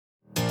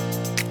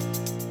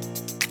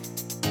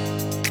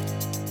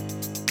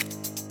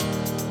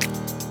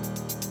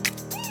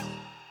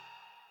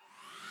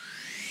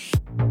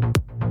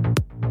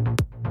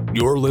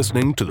You're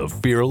listening to the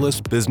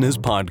Fearless Business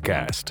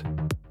Podcast.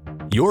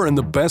 You're in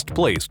the best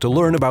place to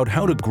learn about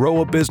how to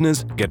grow a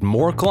business, get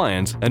more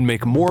clients, and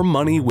make more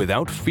money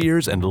without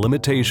fears and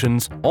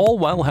limitations, all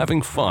while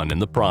having fun in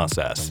the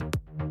process.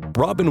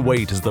 Robin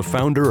Waite is the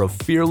founder of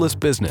Fearless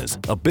Business,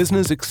 a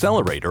business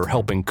accelerator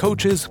helping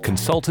coaches,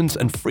 consultants,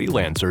 and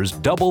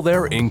freelancers double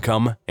their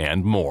income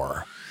and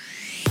more.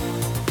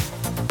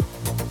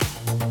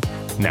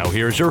 Now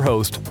here's your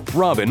host,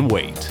 Robin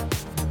Waite.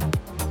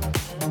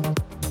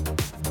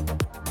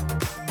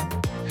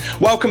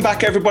 Welcome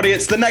back, everybody.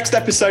 It's the next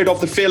episode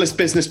of the Fearless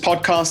Business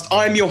Podcast.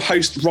 I'm your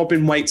host,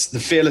 Robin Waite, the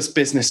Fearless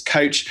Business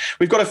Coach.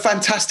 We've got a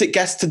fantastic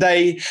guest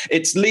today.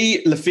 It's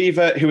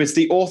LeFever, who is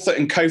the author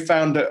and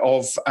co-founder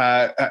of,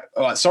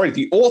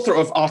 the author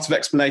of Art of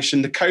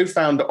Explanation, the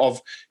co-founder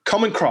of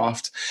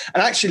Commoncraft.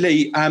 And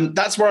actually,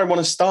 that's where I want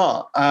to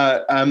start,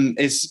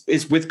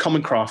 is with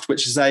Commoncraft,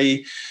 which is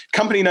a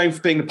company known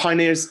for being the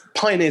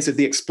pioneers of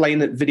the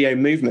Explain It video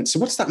movement. So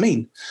what does that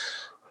mean?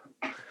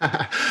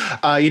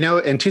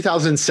 In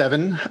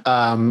 2007,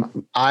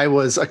 I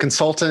was a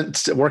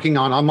consultant working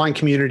on online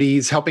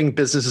communities, helping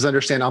businesses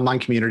understand online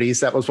communities.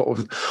 That was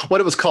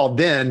what it was called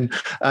then.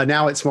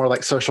 Now it's more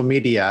like social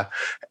media.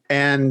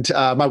 And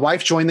my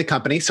wife joined the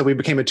company. So we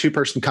became a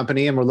two-person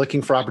company and we're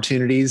looking for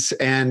opportunities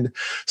and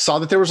saw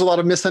that there was a lot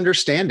of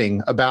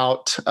misunderstanding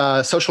about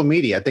social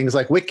media, things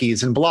like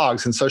wikis and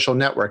blogs and social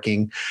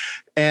networking.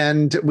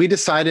 And we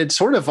decided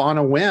sort of on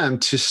a whim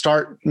to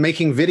start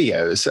making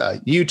videos.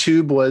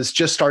 YouTube was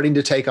just starting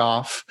to take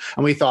off.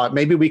 And we thought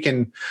maybe we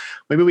can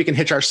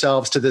hitch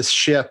ourselves to this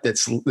ship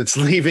that's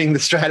leaving the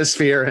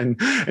stratosphere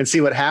and see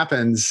what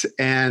happens.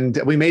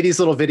 And we made these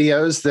little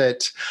videos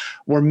that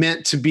were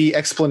meant to be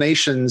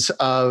explanations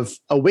of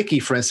a wiki,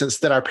 for instance,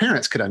 that our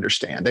parents could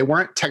understand. They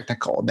weren't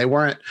technical. They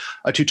weren't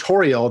a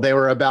tutorial. They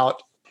were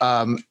about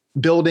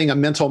building a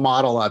mental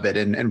model of it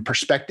and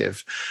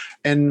perspective.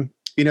 And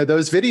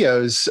those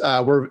videos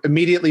were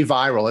immediately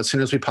viral as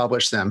soon as we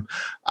published them.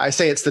 I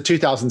say it's the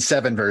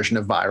 2007 version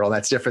of viral.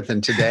 That's different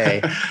than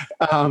today.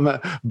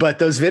 But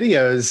those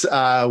videos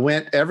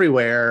went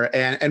everywhere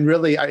and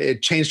really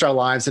it changed our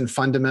lives in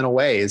fundamental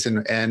ways.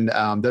 And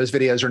those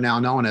videos are now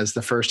known as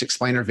the first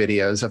explainer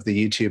videos of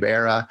the YouTube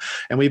era.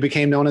 And we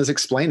became known as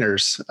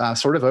explainers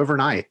sort of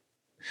overnight.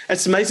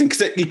 It's amazing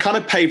because you kind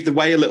of paved the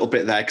way a little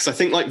bit there, because I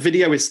think like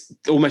video is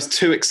almost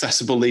too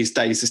accessible these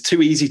days. It's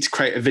too easy to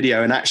create a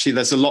video, and actually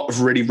there's a lot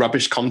of really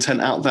rubbish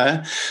content out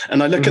there.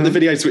 And I look at the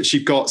videos which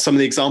you've got, some of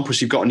the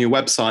examples you've got on your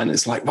website, and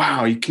it's like,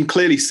 wow, you can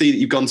clearly see that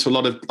you've gone to a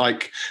lot of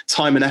like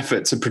time and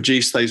effort to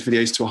produce those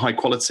videos to a high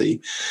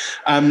quality.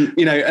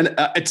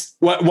 It's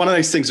one of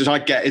those things which I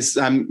get is,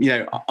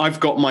 I've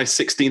got my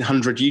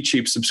 1,600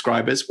 YouTube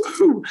subscribers,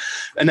 woohoo!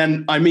 And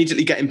then I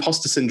immediately get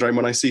imposter syndrome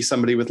when I see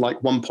somebody with like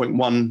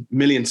 1.1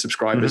 million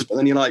subscribers, but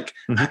then you're like,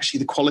 actually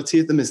the quality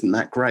of them isn't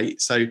that great.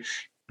 So,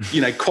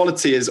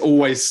 quality is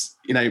always,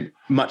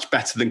 much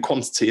better than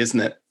quantity,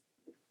 isn't it?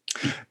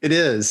 It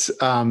is.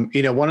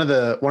 One of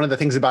the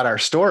things about our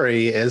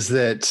story is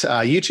that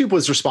YouTube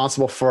was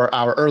responsible for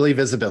our early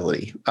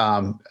visibility.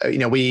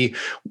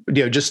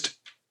 Just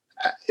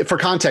for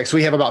context,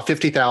 we have about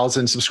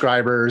 50,000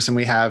 subscribers and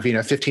we have,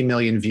 15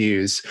 million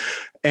views.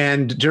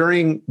 And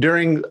during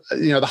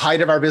the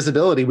height of our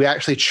visibility, we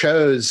actually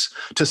chose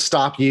to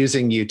stop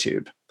using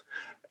YouTube.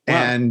 Wow.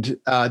 And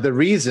the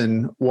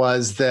reason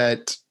was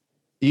that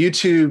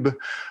YouTube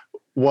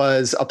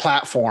was a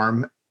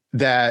platform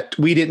that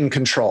we didn't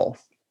control.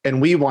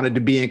 And we wanted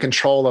to be in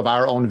control of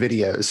our own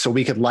videos so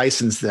we could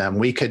license them.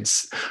 We could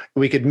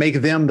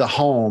make them the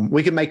home.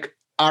 We could make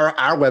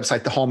our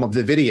website the home of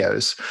the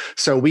videos.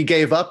 So we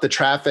gave up the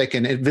traffic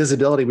and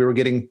visibility we were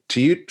getting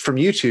from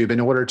YouTube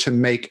in order to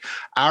make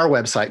our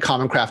website,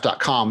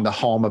 commoncraft.com, the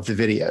home of the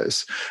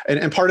videos.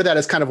 And part of that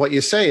is kind of what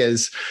you say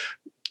is,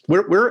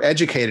 we're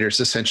educators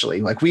essentially.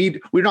 Like we're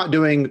not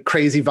doing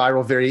crazy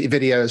viral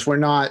videos. We're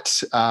not,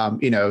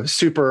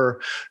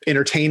 super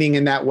entertaining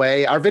in that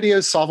way. Our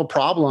videos solve a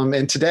problem.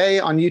 And today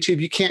on YouTube,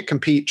 you can't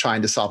compete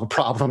trying to solve a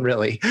problem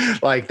really.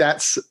 Like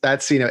that's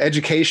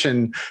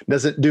education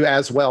doesn't do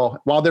as well.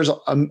 While there's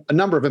a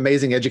number of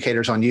amazing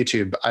educators on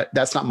YouTube,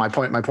 that's not my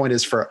point. My point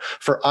is for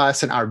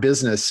us and our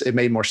business, it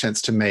made more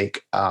sense to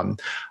make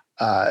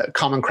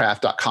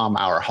commoncraft.com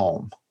our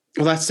home.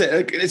 Well, that's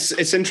it.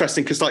 It's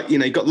interesting because,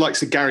 you've got the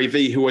likes of Gary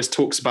Vee, who always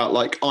talks about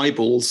like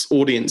eyeballs,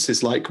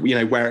 audiences, like,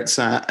 where it's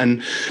at,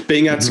 and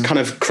being able to kind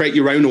of create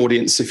your own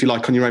audience, if you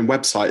like, on your own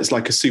website is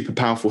like a super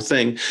powerful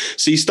thing.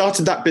 So you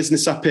started that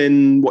business up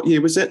in what year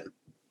was it?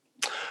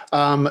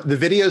 The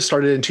video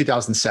started in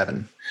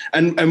 2007.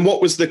 And what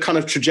was the kind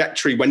of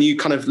trajectory when you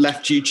kind of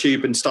left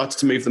YouTube and started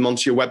to move them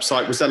onto your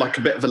website? Was there like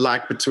a bit of a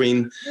lag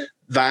between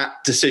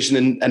that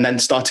decision and then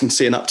starting to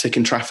see an uptick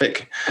in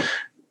traffic?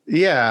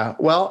 Yeah,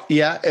 well,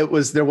 yeah,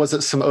 there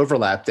was some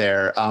overlap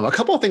there. A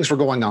couple of things were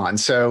going on.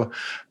 So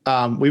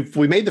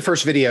we made the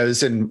first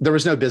videos, and there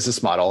was no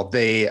business model.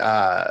 The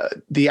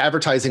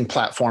advertising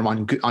platform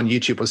on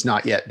YouTube was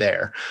not yet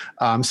there.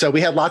 So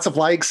we had lots of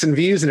likes and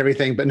views and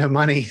everything, but no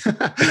money.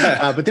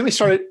 But then we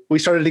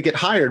started to get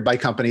hired by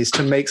companies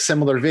to make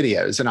similar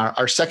videos. And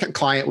our second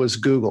client was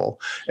Google,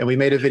 and we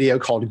made a video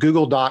called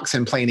Google Docs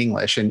in Plain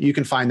English, and you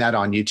can find that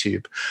on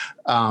YouTube.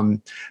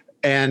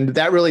 And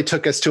that really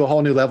took us to a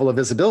whole new level of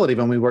visibility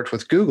when we worked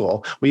with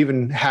Google. We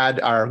even had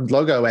our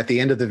logo at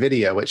the end of the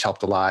video, which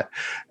helped a lot.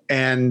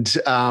 And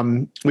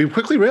we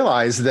quickly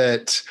realized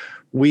that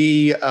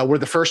we were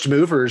the first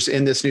movers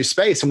in this new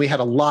space, and we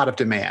had a lot of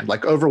demand,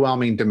 like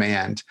overwhelming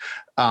demand.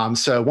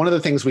 So one of the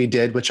things we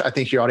did, which I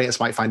think your audience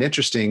might find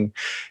interesting,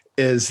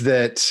 is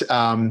that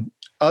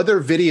other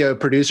video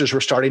producers were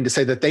starting to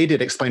say that they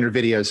did explainer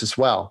videos as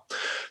well.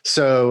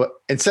 So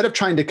instead of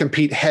trying to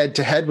compete head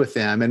to head with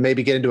them and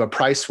maybe get into a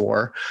price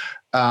war,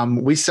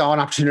 we saw an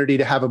opportunity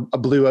to have a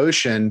blue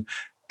ocean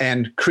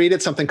and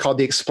created something called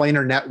the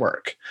Explainer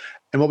Network.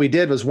 And what we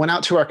did was went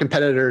out to our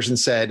competitors and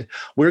said,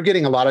 we're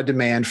getting a lot of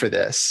demand for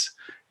this.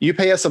 You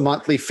pay us a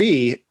monthly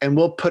fee and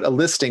we'll put a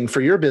listing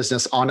for your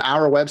business on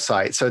our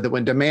website so that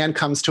when demand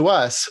comes to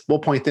us, we'll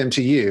point them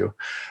to you.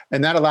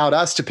 And that allowed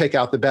us to pick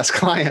out the best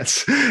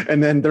clients.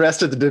 And then the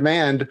rest of the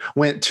demand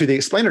went to the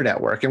Explainer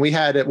Network. And we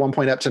had at one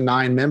point up to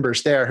 9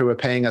 members there who were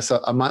paying us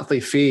a monthly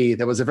fee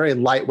that was a very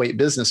lightweight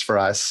business for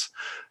us,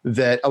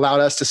 that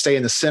allowed us to stay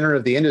in the center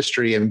of the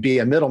industry and be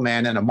a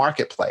middleman in a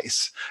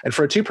marketplace. And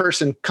for a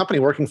 2-person company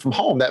working from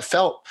home, that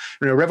felt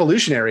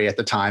revolutionary at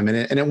the time. And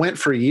it went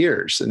for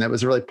years. And that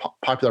was a really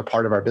popular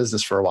part of our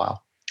business for a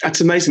while.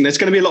 That's amazing. There's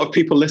going to be a lot of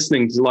people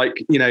listening to,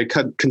 like,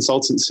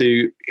 consultants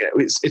who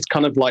it's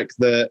kind of like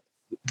the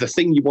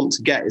thing you want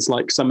to get is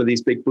like some of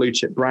these big blue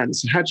chip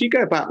brands. How do you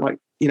go about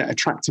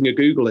attracting a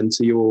Google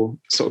into your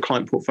sort of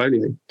client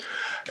portfolio?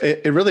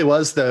 It really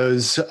was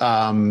those,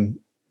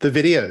 the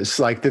videos.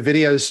 Like the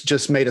videos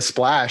just made a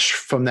splash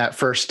from that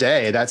first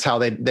day. That's how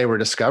they were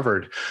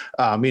discovered.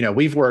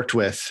 We've worked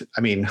with,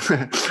 we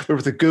worked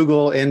with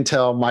Google,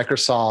 Intel,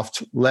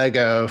 Microsoft,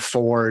 Lego,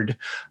 Ford.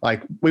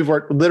 Like we've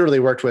literally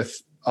worked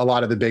with a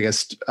lot of the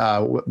biggest,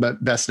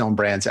 best known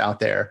brands out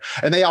there,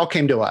 and they all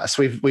came to us.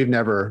 We've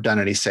never done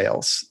any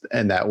sales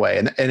in that way.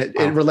 And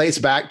it relates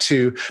back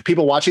to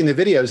people watching the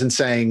videos and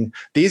saying,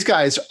 these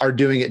guys are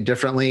doing it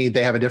differently.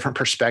 They have a different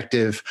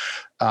perspective.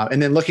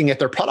 And then looking at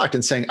their product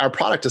and saying, our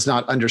product is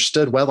not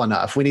understood well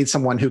enough. We need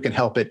someone who can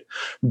help it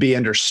be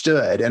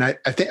understood. And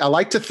I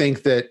like to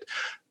think that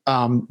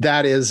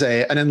that is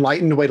an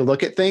enlightened way to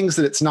look at things,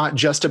 that it's not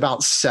just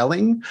about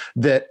selling,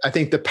 that I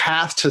think the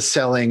path to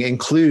selling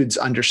includes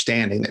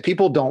understanding, that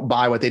people don't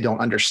buy what they don't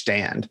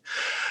understand.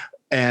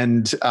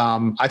 And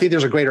I think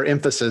there's a greater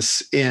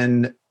emphasis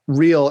in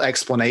real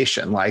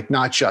explanation, like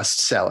not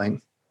just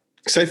selling.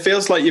 So it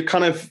feels like you're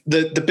kind of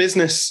the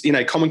business,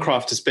 Common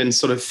Craft has been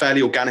sort of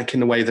fairly organic in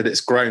the way that it's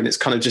grown. It's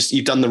kind of just,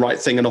 you've done the right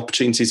thing and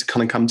opportunities have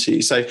kind of come to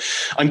you. So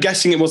I'm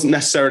guessing it wasn't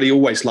necessarily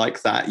always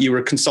like that. You were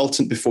a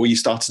consultant before you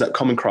started at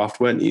Common Craft,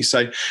 weren't you?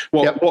 So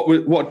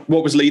what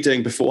was Lee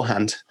doing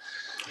beforehand?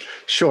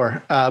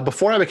 Sure.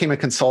 Before I became a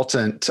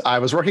consultant, I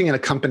was working in a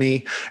company.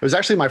 It was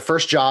actually my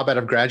first job out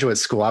of graduate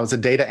school. I was a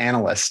data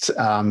analyst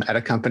at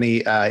a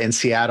company in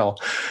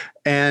Seattle.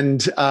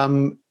 And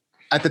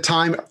at the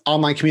time,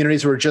 online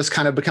communities were just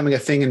kind of becoming a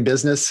thing in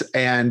business.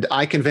 And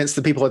I convinced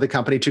the people at the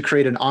company to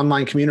create an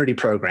online community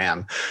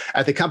program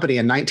at the company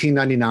in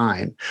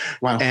 1999.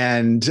 Wow.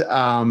 And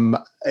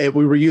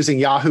we were using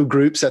Yahoo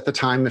Groups at the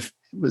time. It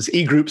was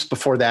eGroups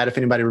before that, if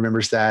anybody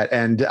remembers that.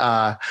 And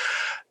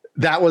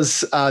that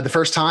was the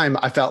first time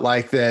I felt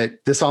like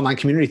that this online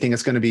community thing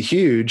is going to be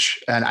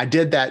huge. And I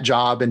did that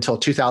job until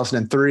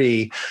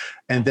 2003.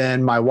 And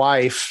then my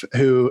wife,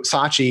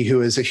 Sachi,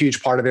 who is a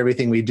huge part of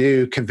everything we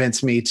do,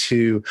 convinced me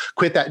to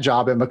quit that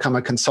job and become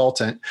a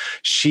consultant.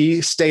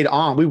 She stayed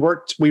on. We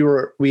worked at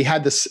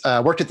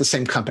the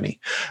same company.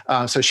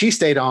 So she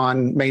stayed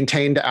on,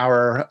 maintained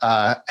our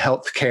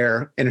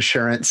healthcare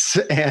insurance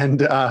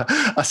and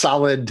a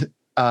solid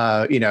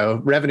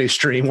revenue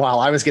stream while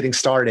I was getting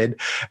started.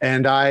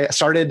 And I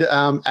started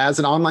as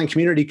an online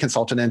community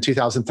consultant in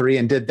 2003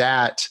 and did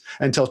that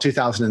until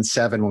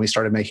 2007 when we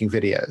started making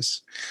videos.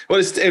 Well,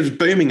 it was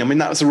booming. I mean,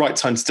 that was the right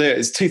time to do it.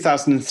 It's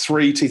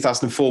 2003,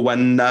 2004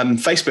 when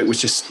Facebook was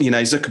just,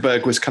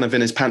 Zuckerberg was kind of in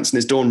his pants in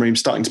his dorm room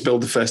starting to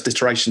build the first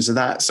iterations of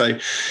that. So,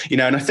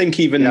 and I think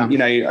even,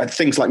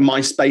 things like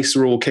MySpace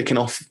were all kicking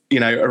off,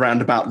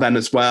 around about then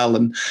as well.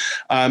 And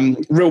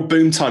real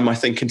boom time, I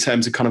think, in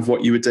terms of kind of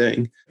what you were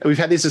doing. We've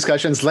had these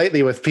discussions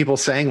lately with people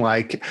saying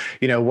like,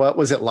 what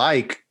was it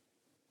like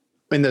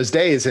in those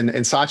days? And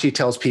Sachi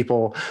tells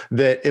people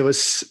that it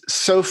was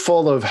so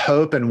full of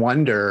hope and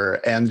wonder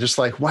and just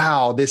like,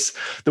 wow,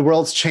 the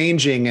world's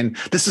changing and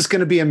this is going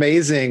to be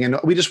amazing. And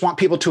we just want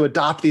people to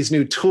adopt these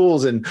new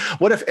tools. And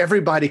what if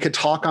everybody could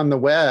talk on the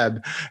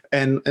web?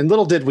 And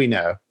little did we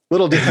know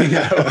Little did we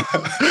know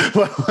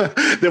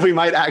that we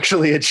might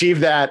actually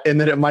achieve that,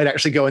 and that it might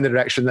actually go in the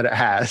direction that it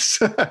has.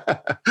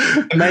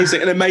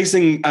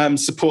 Amazing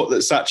support that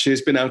Sachi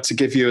has been able to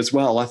give you as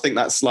well. I think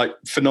that's like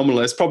phenomenal.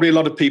 There's probably a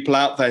lot of people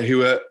out there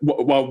who are,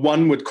 well,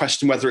 one would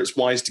question whether it's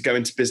wise to go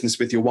into business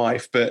with your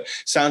wife, but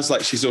sounds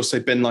like she's also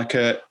been like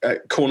a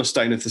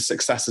cornerstone of the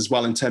success as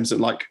well in terms of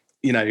like,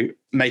 you know,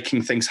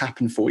 making things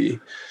happen for you.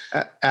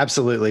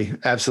 Absolutely.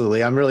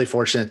 Absolutely. I'm really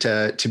fortunate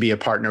to be a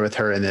partner with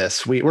her in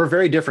this. We're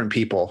very different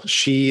people.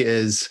 She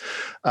is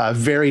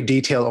very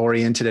detail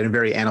oriented and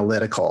very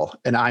analytical.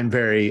 And I'm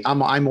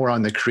more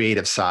on the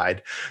creative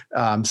side.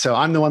 So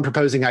I'm the one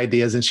proposing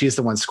ideas and she's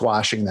the one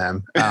squashing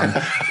them.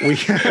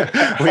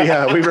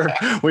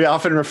 We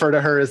often refer to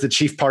her as the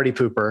chief party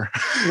pooper.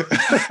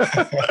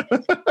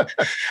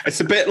 It's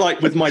a bit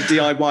like with my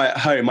DIY at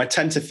home. I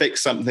tend to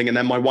fix something and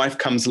then my wife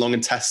comes along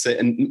and tests it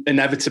and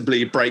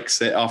inevitably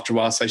breaks it after a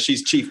while. So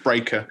she's chief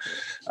breaker.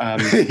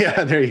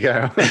 Yeah, there you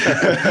go.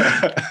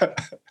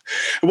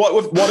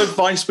 What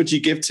advice would you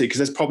give to, because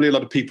there's probably a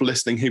lot of people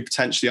listening who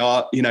potentially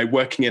are, you know,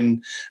 working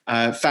in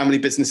family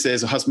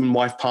businesses or husband and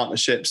wife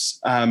partnerships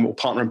or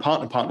partner and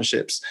partner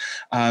partnerships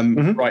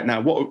right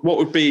now. What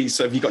would be,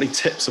 so have you got any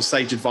tips or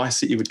sage advice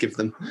that you would give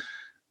them?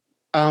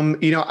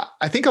 You know,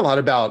 I think a lot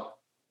about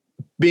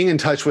being in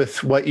touch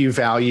with what you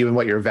value and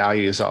what your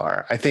values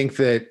are. I think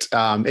that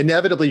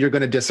inevitably you're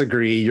going to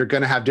disagree. You're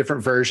going to have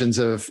different versions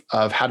of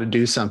how to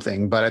do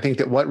something. But I think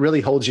that what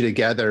really holds you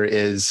together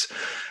is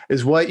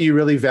what you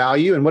really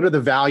value and what are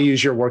the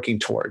values you're working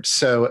towards.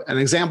 So an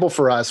example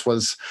for us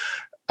was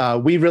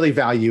we really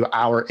value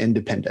our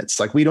independence.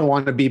 Like, we don't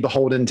want to be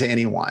beholden to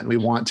anyone. We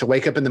want to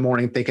wake up in the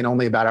morning thinking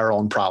only about our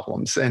own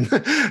problems. And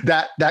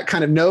that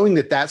kind of knowing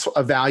that that's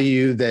a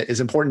value that is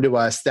important to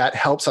us, that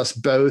helps us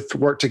both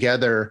work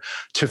together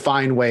to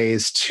find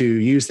ways to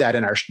use that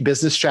in our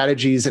business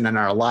strategies and in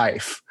our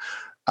life.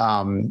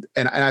 And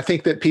I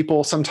think that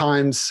people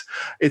sometimes,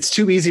 it's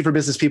too easy for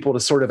business people to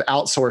sort of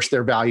outsource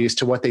their values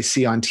to what they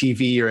see on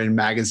TV or in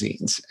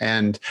magazines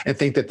and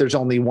think that there's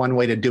only one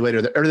way to do it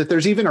or that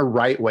there's even a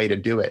right way to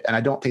do it. And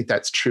I don't think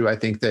that's true. I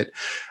think that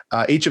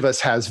each of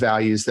us has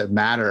values that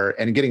matter,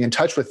 and getting in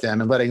touch with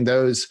them and letting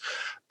those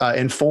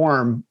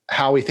inform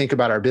how we think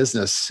about our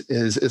business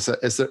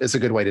is a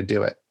good way to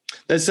do it.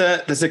 There's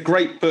a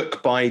great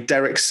book by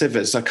Derek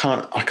Sivers. I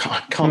can't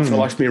for the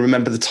life of me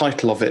remember the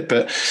title of it,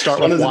 but Start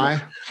with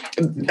Why?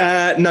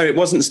 No, it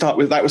wasn't Start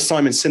With. That was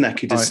Simon Sinek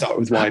who did Start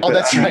With Why. Oh,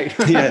 that's right.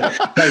 Yeah,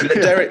 no,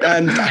 Derek.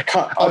 I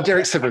can't.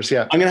 Derek Sivers.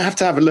 Yeah, I'm going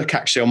to have a look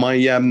actually on my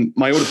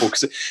my Audible,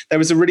 because there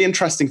was a really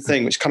interesting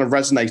thing which kind of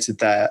resonated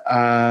there.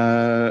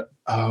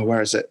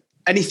 Where is it?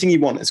 Anything You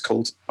Want, it's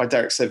called, by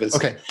Derek Sivers.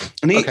 Okay.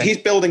 And he's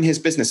building his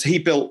business. He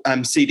built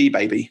CD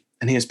Baby,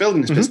 and he was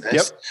building his business.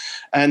 Yep.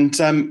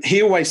 And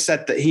he always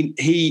said that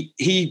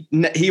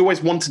he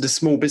always wanted a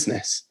small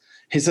business.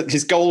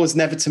 His goal was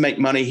never to make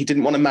money. He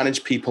didn't want to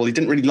manage people. He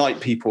didn't really like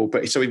people,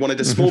 so he wanted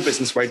a small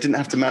business where he didn't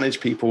have to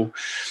manage people.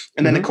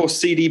 And then, of course,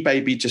 CD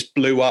Baby just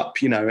blew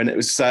up, you know, and it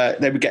was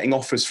they were getting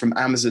offers from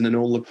Amazon and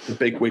all the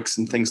big wigs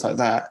and things like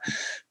that.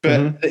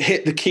 But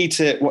the key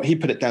to what he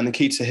put it down, the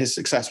key to his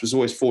success was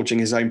always forging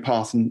his own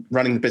path and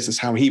running the business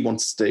how he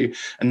wants to do,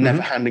 and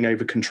never handing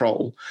over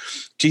control.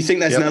 Do you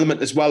think there's an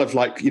element as well of,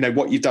 like, you know,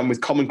 what you've done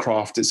with Common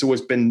Craft? It's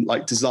always been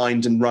like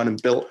designed and run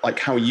and built like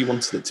how you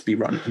wanted it to be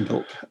run and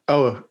built.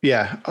 Oh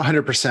yeah,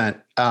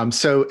 100%.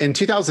 So in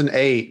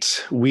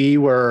 2008, we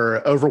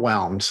were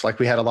overwhelmed. Like,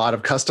 we had a lot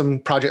of custom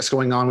projects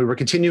going on. We were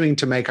continuing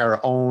to make our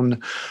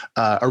own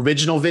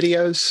original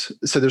videos.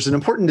 So there's an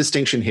important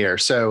distinction here.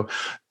 So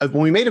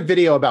when we made a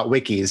video about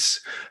wikis,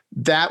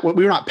 that we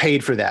were not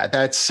paid for that.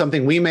 That's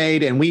something we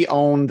made, and we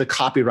own the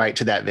copyright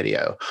to that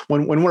video.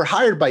 When we're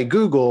hired by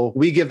Google,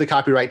 we give the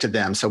copyright to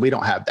them, so we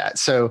don't have that.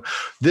 So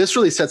this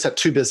really sets up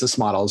two business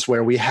models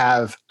where we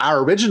have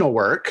our original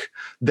work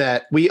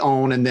that we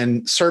own, and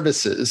then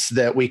services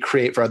that we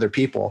create for other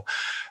people.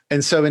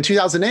 And so in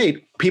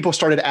 2008, people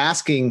started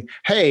asking,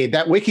 hey,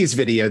 that wikis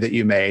video that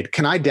you made,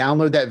 can I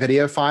download that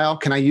video file?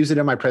 Can I use it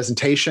in my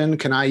presentation?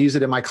 Can I use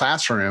it in my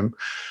classroom?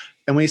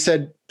 And we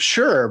said,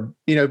 sure,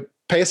 you know,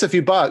 pay us a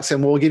few bucks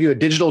and we'll give you a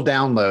digital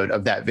download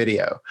of that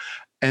video.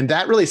 And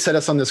that really set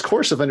us on this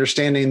course of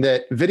understanding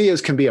that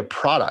videos can be a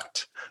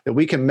product, that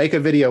we can make a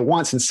video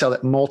once and sell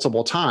it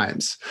multiple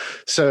times.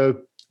 So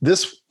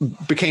this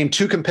became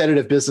two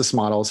competitive business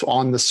models.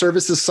 On the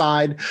services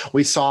side,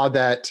 we saw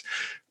that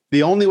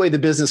the only way the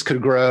business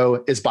could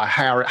grow is by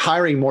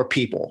hiring more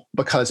people,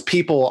 because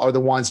people are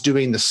the ones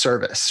doing the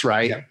service,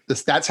 right? Yeah.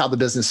 That's how the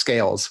business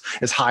scales,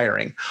 is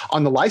hiring.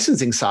 On the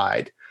licensing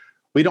side,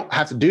 we don't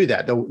have to do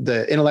that.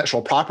 The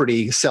intellectual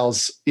property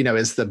sells, you know,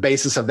 is the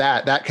basis of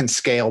that can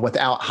scale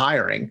without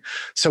hiring.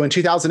 So in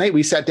 2008,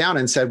 we sat down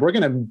and said, we're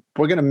going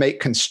to make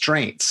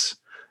constraints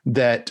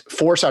that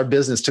force our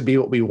business to be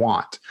what we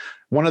want.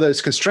 one of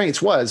those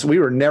constraints was we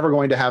were never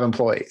going to have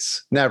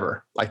employees,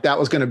 never. Like that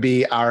was going to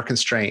be our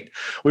constraint.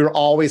 We were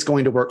always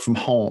going to work from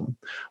home.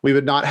 We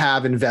would not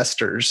have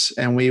investors,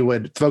 and we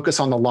would focus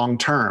on the long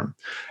term.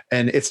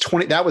 And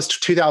that was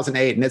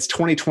 2008, and it's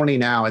 2020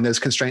 now, and those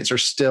constraints are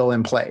still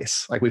in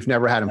place. Like we've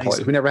never had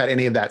employees. We never had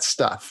any of that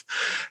stuff.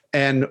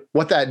 And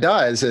what that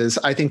does is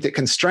I think that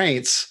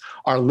constraints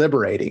are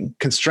liberating.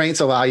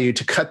 Constraints allow you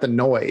to cut the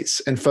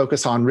noise and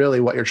focus on really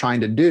what you're trying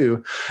to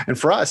do. And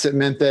for us, it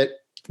meant that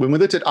when we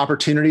looked at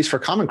opportunities for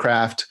Common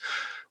Craft,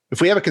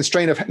 if we have a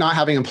constraint of not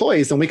having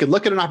employees, then we could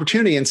look at an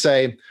opportunity and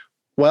say,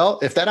 well,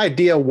 if that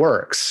idea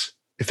works,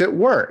 if it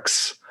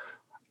works,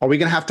 are we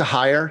going to have to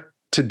hire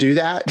to do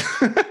that?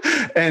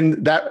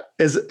 And that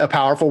is a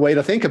powerful way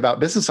to think about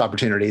business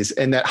opportunities.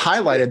 And that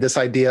highlighted this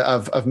idea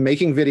of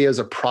making videos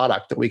a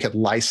product that we could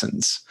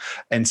license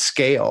and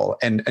scale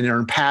and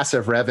earn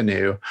passive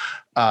revenue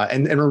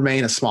and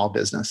remain a small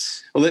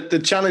business. Well, the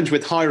challenge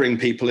with hiring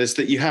people is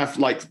that you have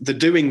like the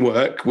doing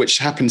work, which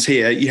happens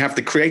here. You have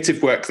the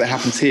creative work that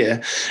happens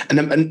here.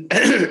 And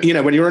you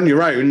know, when you're on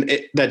your own,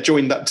 they're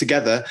joined up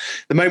together.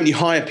 The moment you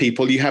hire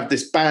people, you have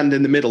this band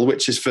in the middle,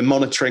 which is for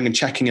monitoring and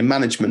checking and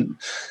management.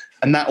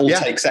 And that all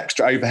takes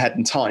extra overhead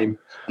and time.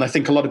 And I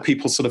think a lot of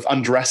people sort of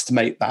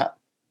underestimate that.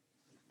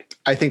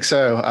 I think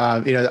so.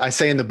 I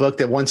say in the book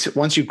that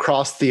once you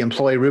cross the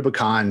employee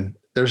Rubicon,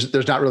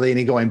 there's not really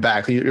any going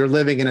back. You're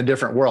living in a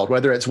different world,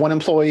 whether it's one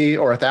employee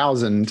or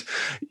 1,000.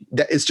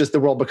 It's just the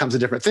world becomes a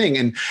different thing.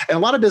 And a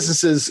lot of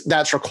businesses,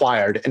 that's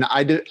required. And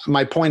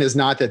my point is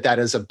not that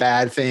is a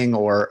bad thing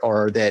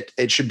or that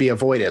it should be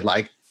avoided.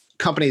 Like,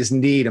 companies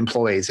need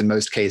employees in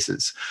most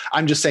cases.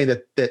 I'm just saying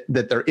that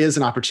there is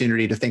an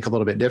opportunity to think a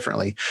little bit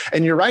differently.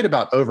 And you're right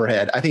about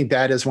overhead. I think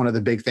that is one of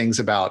the big things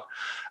about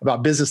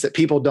business that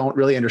people don't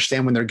really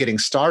understand when they're getting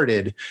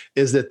started,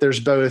 is that there's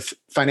both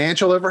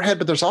financial overhead,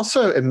 but there's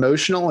also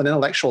emotional and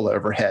intellectual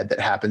overhead that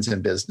happens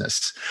in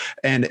business.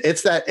 And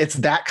it's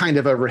that kind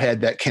of overhead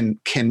that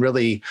can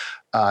really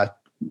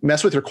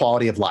mess with your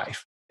quality of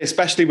life.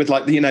 Especially with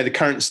like, the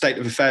current state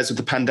of affairs with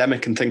the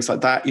pandemic and things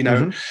like that,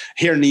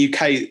 Here in the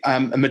UK,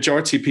 a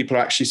majority of people are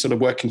actually sort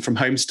of working from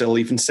home still,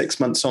 even 6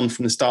 months on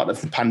from the start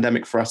of the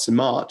pandemic for us in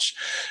March.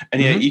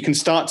 And you can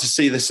start to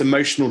see this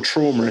emotional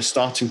trauma is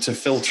starting to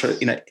filter,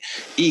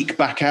 eke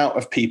back out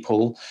of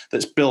people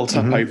that's built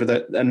up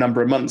over a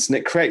number of months. And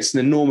it creates an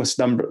enormous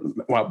a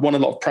lot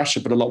of pressure,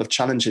 but a lot of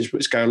challenges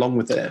which go along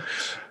with it,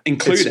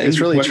 including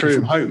it's really working true.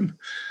 from home.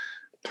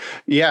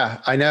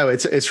 Yeah, I know.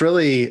 It's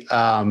really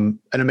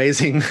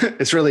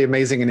it's really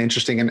amazing and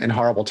interesting and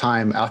horrible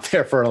time out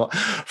there for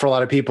a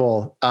lot of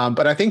people.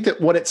 But I think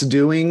that what it's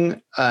doing,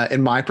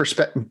 in my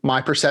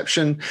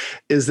perception,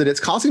 is that it's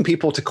causing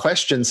people to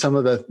question some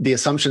of the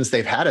assumptions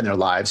they've had in their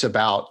lives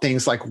about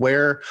things like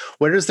where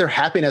does their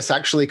happiness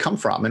actually come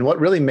from, and what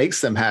really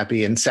makes them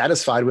happy and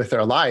satisfied with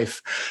their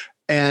life.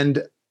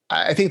 And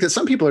I think that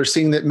some people are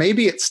seeing that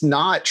maybe it's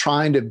not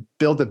trying to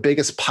build the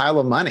biggest pile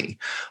of money.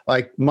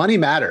 Like, money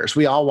matters.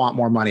 We all want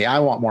more money. I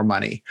want more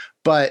money.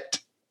 But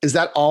is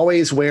that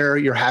always where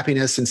your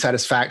happiness and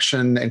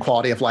satisfaction and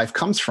quality of life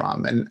comes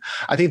from? And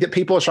I think that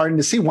people are starting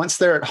to see, once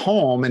they're at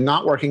home and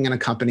not working in a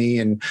company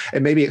and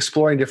maybe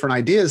exploring different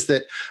ideas,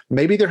 that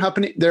maybe their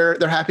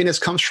happiness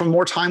comes from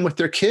more time with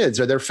their kids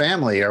or their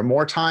family, or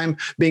more time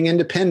being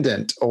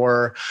independent,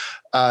 or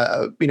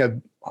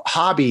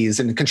hobbies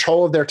and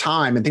control of their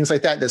time and things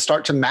like that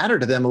start to matter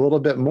to them a little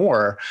bit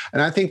more.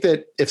 And I think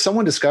that if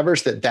someone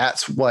discovers that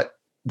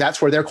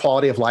that's where their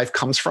quality of life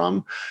comes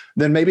from,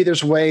 then maybe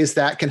there's ways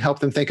that can help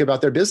them think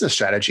about their business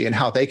strategy and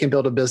how they can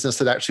build a business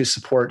that actually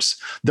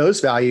supports those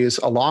values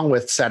along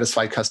with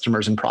satisfied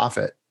customers and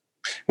profit.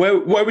 Where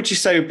would you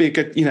say would be a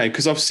good,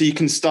 because obviously you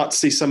can start to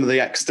see some of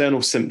the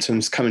external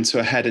symptoms coming to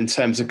a head in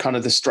terms of kind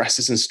of the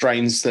stresses and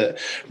strains that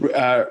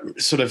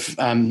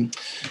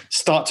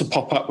start to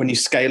pop up when you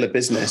scale a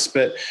business.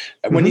 But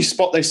when you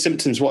spot those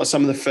symptoms, what are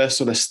some of the first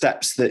sort of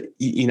steps that,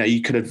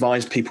 you could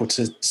advise people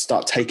to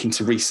start taking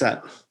to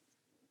reset?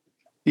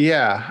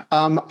 Yeah.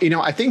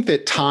 I think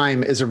that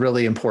time is a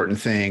really important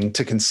thing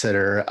to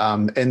consider.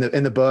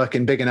 In the book,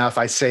 and Big Enough,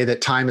 I say that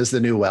time is the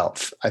new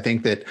wealth. I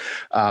think that,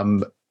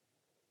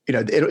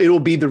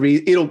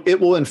 it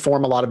will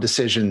inform a lot of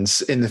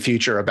decisions in the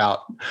future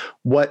about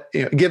what,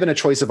 given a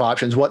choice of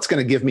options, what's going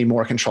to give me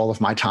more control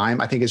of my time,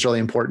 I think is really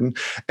important.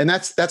 And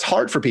that's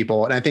hard for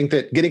people. And I think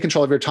that getting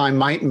control of your time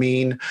might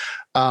mean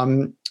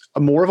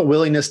more of a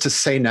willingness to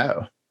say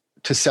no,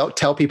 to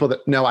tell people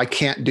that, no, I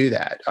can't do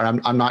that, or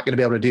I'm not going to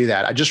be able to do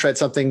that. I just read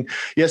something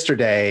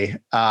yesterday.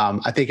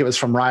 I think it was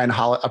from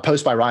a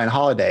post by Ryan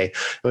Holiday.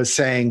 It was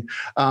saying,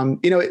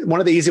 one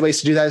of the easy ways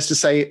to do that is to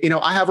say,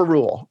 I have a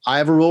rule. I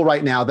have a rule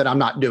right now that I'm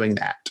not doing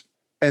that.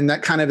 And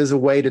that kind of is a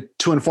way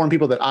to inform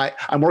people that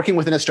I'm working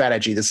within a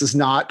strategy. This is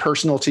not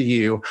personal to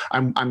you.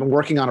 I'm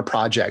working on a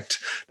project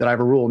that I have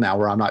a rule now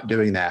where I'm not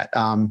doing that.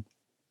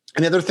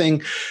 And the other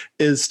thing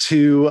is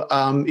to,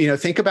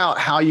 think about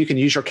how you can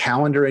use your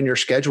calendar and your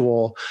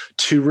schedule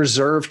to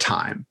reserve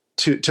time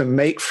to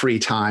make free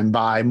time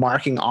by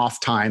marking off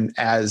time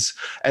as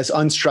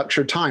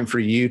unstructured time for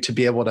you to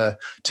be able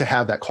to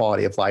have that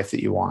quality of life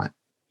that you want.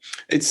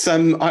 It's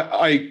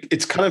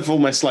it's kind of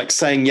almost like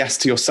saying yes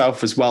to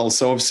yourself as well.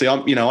 So obviously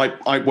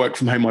I work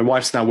from home. My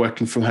wife's now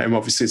working from home,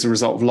 obviously as a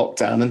result of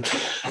lockdown. And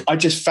I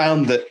just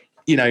found that,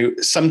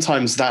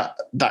 sometimes that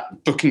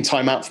booking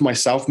time out for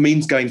myself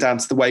means going down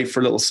to the wave for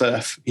a little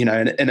surf, and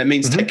it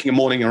means taking a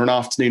morning or an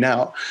afternoon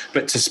out,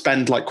 but to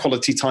spend like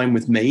quality time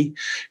with me.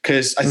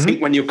 Cause I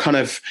think when you're kind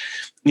of,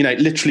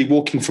 literally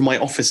walking from my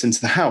office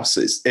into the house,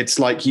 it's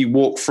like you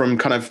walk from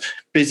kind of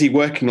busy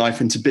working life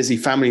into busy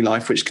family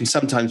life, which can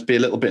sometimes be a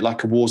little bit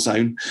like a war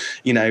zone,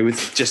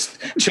 with just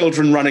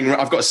children running around.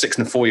 I've got a 6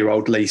 and a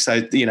 4-year-old, Lee. So,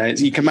 you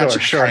can imagine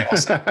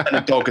chaos, and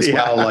a dog as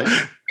well, like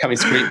coming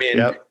to greet me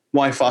and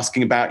wife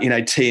asking about,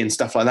 tea and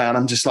stuff like that. And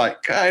I'm just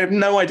like, I have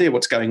no idea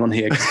what's going on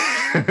here.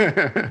 You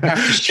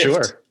have to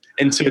shift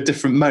into a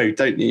different mode,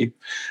 don't you?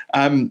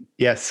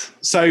 Yes.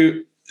 So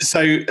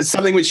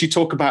something which you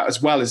talk about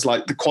as well is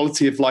like the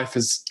quality of life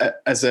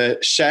as a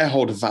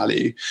shareholder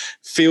value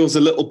feels a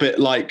little bit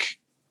like,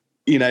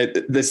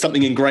 there's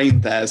something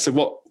ingrained there. So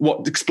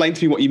what explain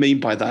to me what you mean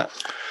by that?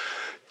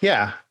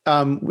 Yeah.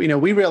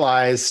 We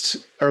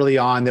realized early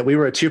on that we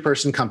were a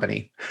 2-person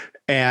company,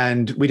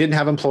 and we didn't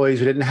have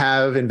employees, we didn't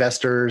have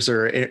investors,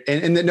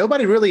 and that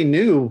nobody really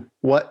knew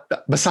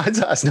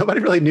besides us, nobody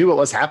really knew what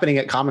was happening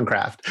at Common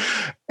Craft.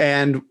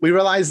 And we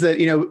realized that,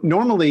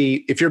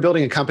 normally if you're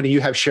building a company,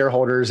 you have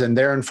shareholders and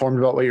they're informed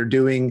about what you're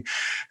doing.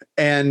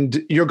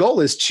 And your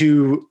goal is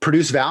to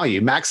produce value,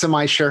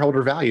 maximize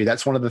shareholder value.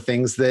 That's one of the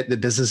things that the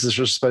businesses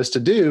are supposed to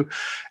do.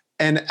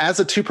 And as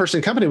a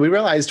 2-person company, we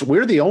realized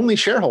we're the only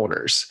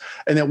shareholders,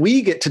 and that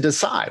we get to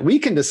decide. We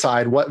can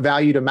decide what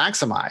value to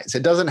maximize.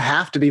 It doesn't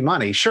have to be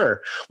money.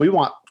 Sure, we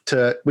want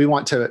to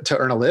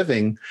earn a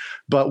living,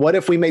 but what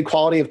if we made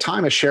quality of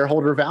time a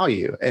shareholder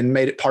value and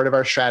made it part of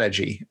our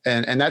strategy?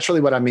 And that's really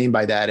what I mean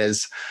by that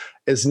is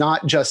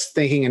not just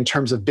thinking in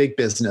terms of big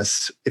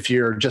business if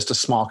you're just a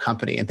small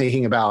company, and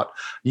thinking about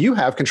you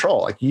have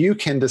control. Like, you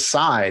can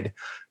decide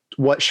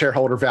what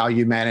shareholder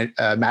value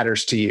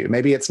matters to you.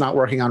 Maybe it's not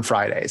working on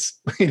Fridays.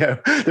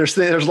 There's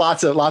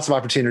lots of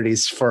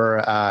opportunities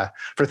for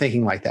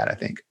thinking like that, I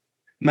think.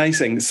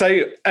 Amazing.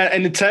 So,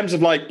 and in terms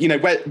of like,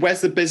 where's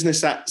the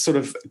business at sort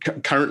of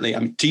currently? I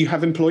mean, do you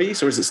have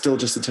employees, or is it still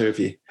just the 2 of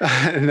you?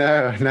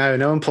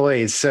 No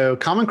employees. So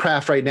Common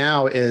Craft right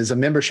now is a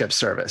membership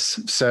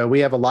service. So we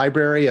have a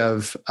library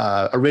of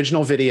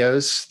original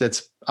videos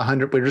that's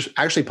 100. We're just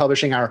actually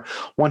publishing our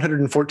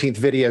 114th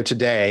video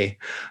today.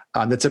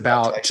 That's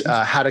about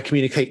how to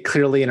communicate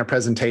clearly in a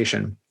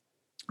presentation.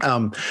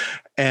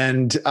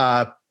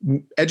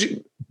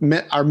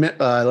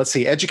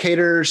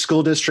 Educators,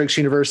 school districts,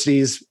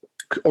 universities,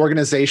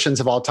 organizations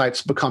of all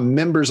types become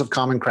members of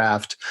Common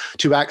Craft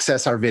to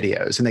access our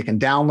videos, and they can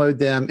download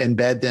them,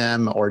 embed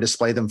them, or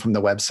display them from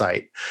the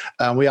website.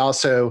 We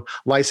also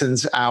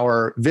license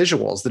our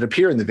visuals that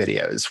appear in the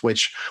videos,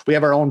 which we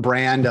have our own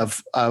brand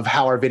of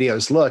how our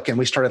videos look. And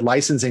we started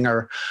licensing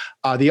the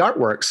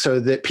artwork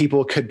so that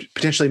people could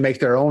potentially make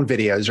their own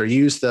videos or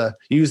use the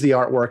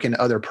artwork in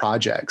other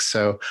projects.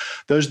 So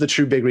those are the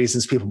 2 big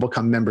reasons people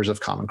become members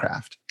of Common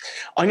Craft.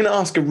 I'm going to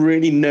ask a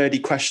really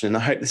nerdy question, and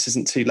I hope this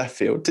isn't too left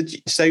field.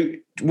 So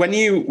when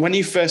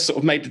you first sort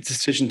of made the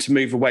decision to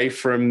move away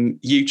from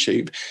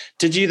YouTube,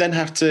 did you then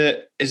have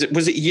to,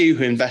 was it you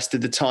who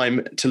invested the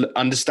time to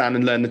understand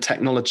and learn the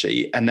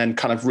technology and then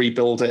kind of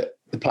rebuild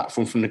the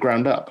platform from the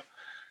ground up?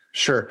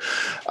 Sure.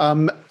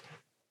 I'm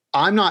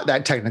not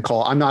that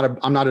technical. I'm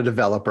not a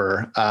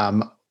developer.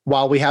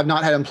 While we have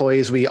not had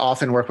employees, we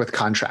often work with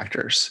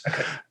contractors.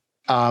 Okay.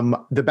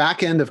 The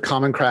back end of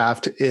Common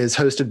Craft is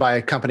hosted by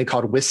a company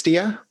called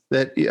Wistia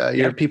that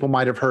your people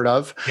might have heard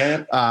of.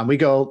 Yeah. We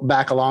go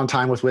back a long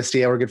time with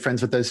Wistia. We're good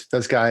friends with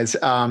those guys.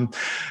 So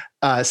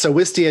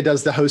Wistia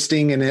does the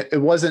hosting, and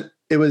it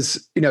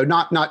was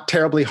not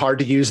terribly hard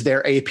to use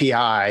their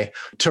API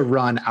to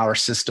run our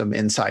system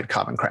inside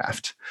Common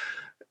Craft.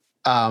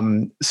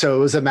 So it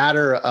was a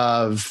matter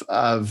of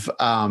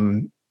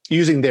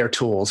using their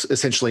tools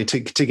essentially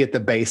to get the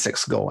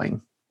basics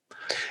going.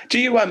 Do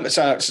you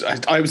so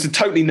I was a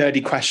totally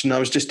nerdy question. I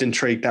was just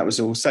intrigued. That was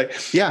all. So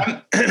yeah.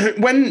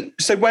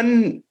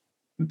 When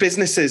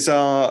businesses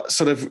are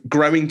sort of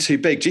growing too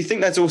big, do you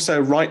think there's also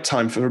a right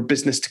time for a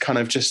business to kind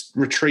of just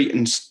retreat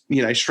and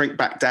shrink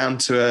back down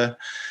to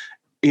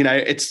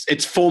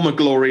its former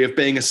glory of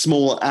being a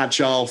small,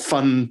 agile,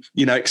 fun,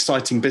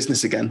 exciting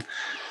business again?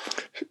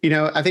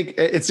 I think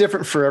it's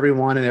different for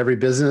everyone and every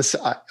business.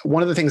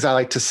 One of the things I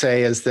like to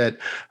say is that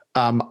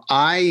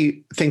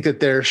I think that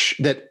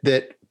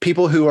that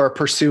people who are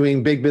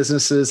pursuing big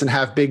businesses and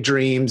have big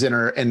dreams and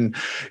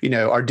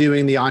are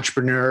doing the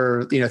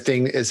entrepreneur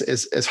thing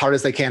as hard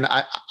as they can,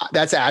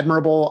 that's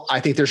admirable. I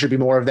think there should be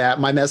more of that.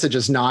 My message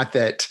is not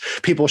that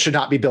people should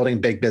not be building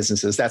big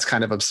businesses. That's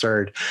kind of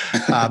absurd.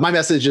 My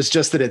message is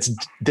just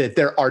that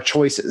there are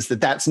choices,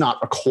 that's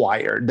not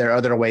required. There are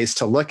other ways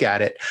to look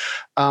at it.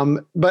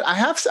 But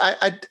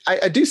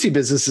I do see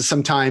businesses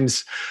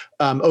sometimes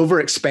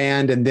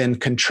overexpand and then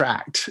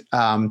contract.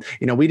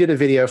 We did a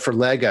video for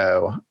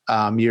Lego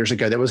years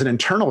ago that was an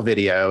internal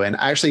video, and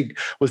I actually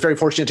was very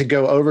fortunate to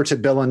go over to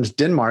Billund,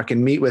 Denmark,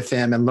 and meet with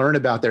them and learn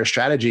about their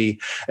strategy.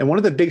 And one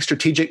of the biggest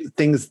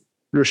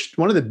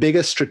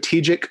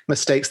strategic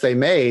mistakes they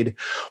made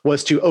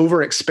was to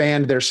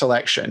overexpand their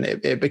selection.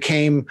 It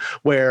became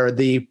where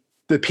the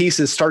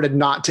pieces started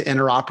not to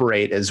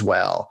interoperate as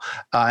well.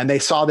 And they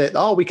saw that,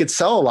 we could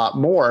sell a lot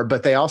more,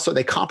 but they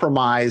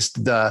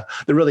compromised the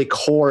really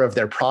core of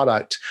their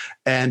product.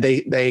 And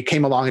they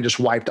came along and just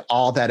wiped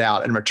all that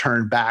out and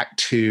returned back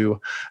to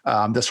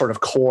the sort of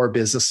core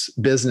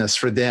business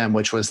for them,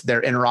 which was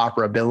their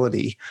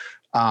interoperability.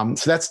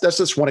 So that's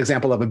just one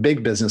example of a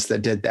big business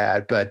that did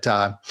that. But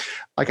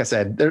like I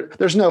said,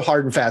 there's no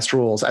hard and fast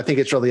rules. I think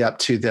it's really up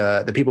to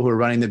the people who are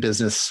running the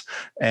business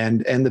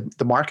and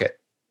the market.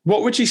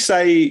 What would you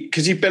say,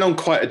 because you've been on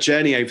quite a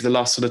journey over the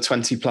last sort of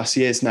 20 plus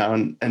years now,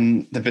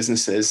 and the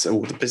businesses,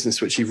 or the business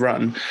which you've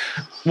run,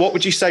 what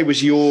would you say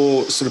was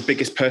your sort of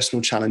biggest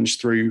personal challenge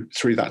through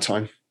that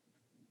time?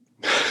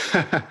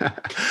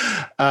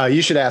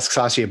 You should ask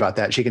Sachi about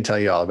that. She can tell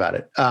you all about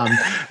it.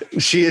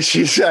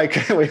 She's like,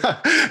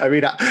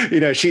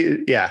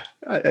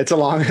 it's a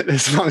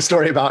long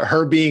story about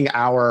her being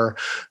our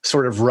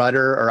sort of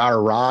rudder or our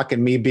rock,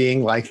 and me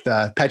being like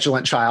the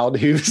petulant child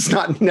who's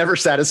never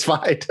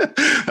satisfied.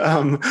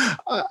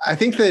 I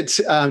think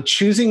that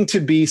choosing to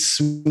be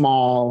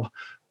small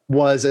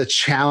was a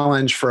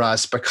challenge for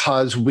us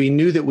because we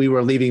knew that we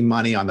were leaving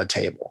money on the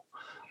table.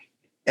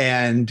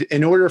 And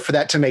in order for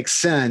that to make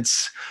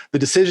sense, the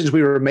decisions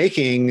we were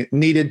making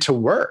needed to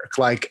work.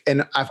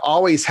 And I've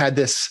always had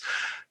this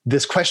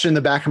question in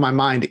the back of my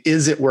mind: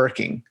 is it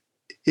working?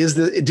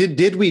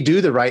 Did we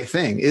do the right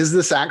thing? Is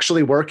this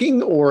actually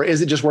working, or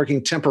is it just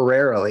working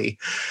temporarily?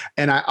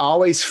 And I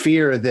always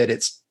fear that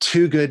it's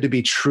too good to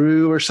be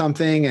true or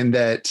something, and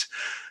that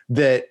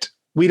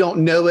we don't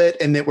know it,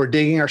 and that we're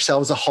digging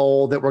ourselves a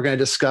hole that we're going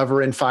to discover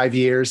in 5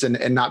 years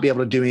and not be able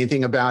to do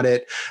anything about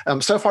it.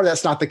 So far,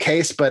 that's not the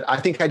case, but I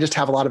think I just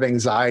have a lot of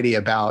anxiety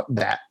about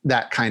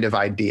that kind of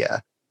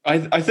idea.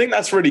 I think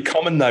that's really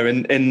common though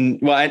in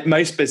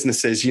most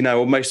businesses,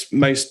 or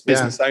most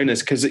business owners,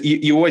 because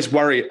you always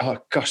worry, oh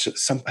gosh, are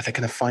they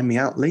going to find me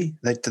out, Lee?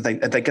 Are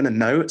they going to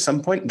know at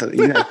some point that,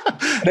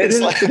 it is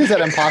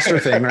that imposter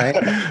thing, right?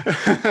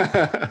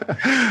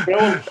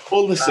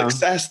 all the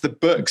success, the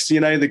books,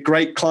 the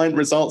great client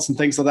results and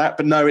things like that.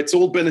 But no, it's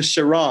all been a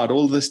charade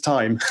all this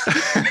time.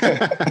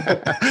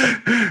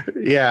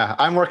 Yeah,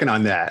 I'm working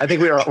on that. I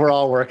think we're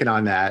all working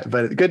on that,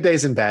 but good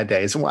days and bad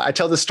days. I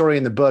tell the story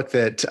in the book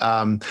that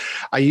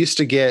I used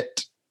to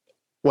get,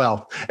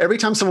 every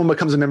time someone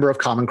becomes a member of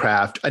Common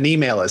Craft, an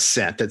email is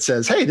sent that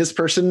says, hey, this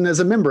person is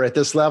a member at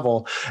this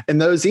level.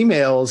 And those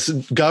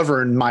emails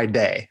govern my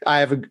day.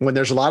 When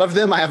there's a lot of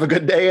them, I have a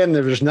good day. And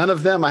if there's none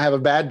of them, I have a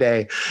bad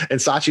day. And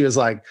Sachi was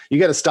like, you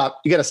got to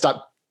stop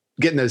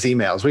getting those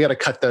emails. We got to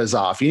cut those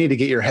off. You need to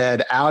get your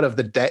head out of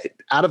the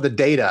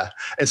data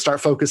and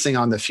start focusing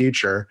on the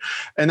future.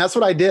 And that's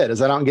what I did,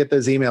 is I don't get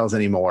those emails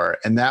anymore.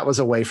 And that was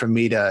a way for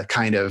me to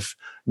kind of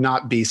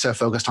not be so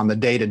focused on the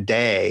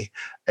day-to-day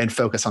and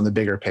focus on the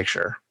bigger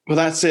picture. Well,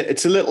 that's it.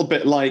 It's a little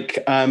bit like,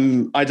 I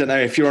don't know,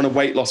 if you're on a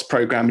weight loss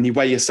program and you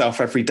weigh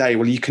yourself every day,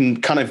 well, you can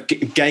kind of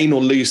gain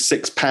or lose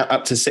 6 pounds,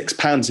 up to 6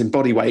 pounds in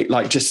body weight,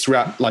 like just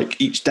throughout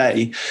each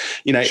day.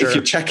 Sure. If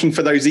you're checking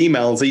for those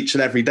emails each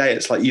and every day,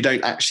 it's like you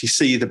don't actually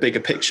see the bigger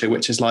picture,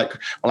 which is like,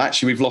 well,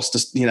 actually we've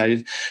lost,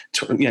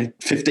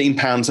 15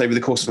 pounds over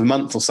the course of a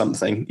month or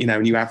something,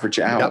 and you average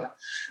it out. Yep.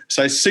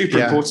 So it's super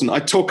important. I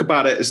talk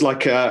about it as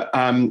like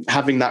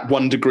having that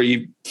 1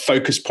 degree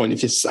focus point.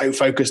 If you're so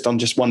focused on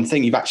just one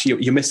thing,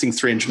 you're missing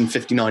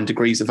 359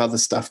 degrees of other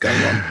stuff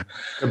going on.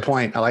 Good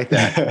point. I like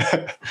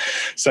that.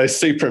 So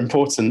super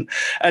important.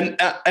 And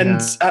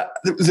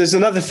there's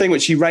another thing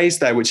which you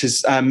raised there, which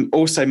is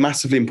also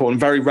massively important,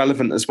 very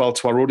relevant as well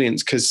to our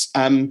audience. Because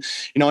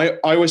I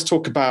always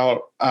talk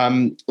about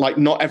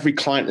not every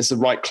client is the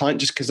right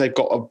client just because they've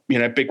got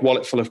a big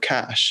wallet full of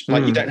cash.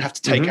 You don't have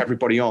to take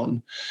everybody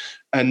on.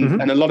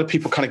 And a lot of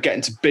people kind of get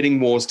into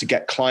bidding wars to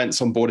get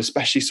clients on board,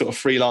 especially sort of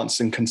freelance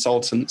and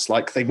consultants.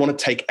 Like they want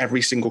to take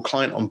every single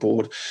client on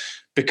board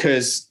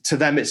because to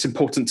them it's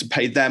important to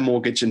pay their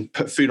mortgage and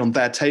put food on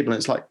their table. And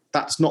it's like,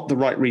 that's not the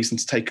right reason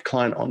to take a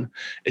client on.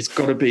 It's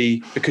got to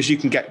be because you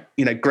can get,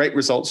 great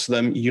results for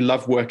them. You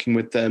love working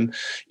with them,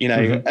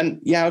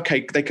 and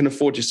they can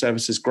afford your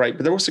services, great,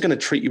 but they're also going to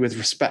treat you with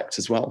respect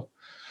as well.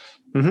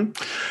 Mm-hmm.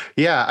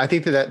 Yeah, I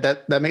think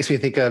that makes me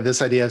think of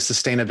this idea of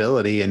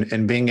sustainability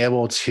and being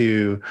able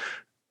to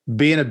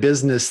be in a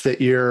business that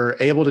you're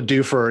able to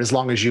do for as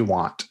long as you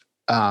want.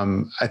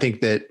 I think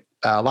that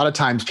a lot of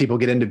times people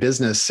get into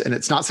business and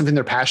it's not something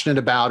they're passionate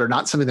about or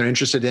not something they're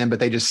interested in, but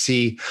they just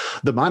see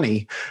the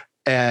money.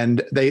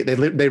 and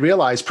they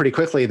realize pretty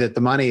quickly that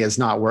the money is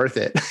not worth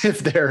it if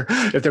their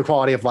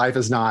quality of life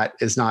is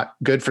not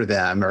good for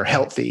them or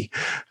healthy.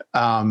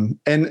 And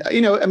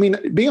I mean,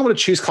 being able to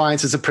choose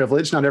clients is a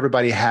privilege. Not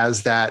everybody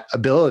has that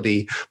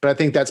ability, but I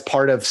think that's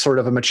part of sort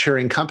of a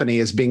maturing company,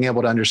 is being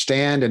able to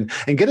understand and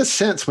get a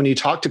sense when you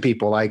talk to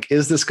people, like,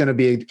 is this going to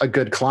be a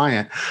good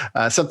client?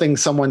 Something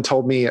someone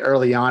told me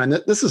early on, and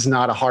this is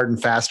not a hard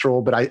and fast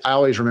rule, but I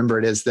always remember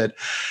it, is that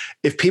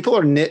if people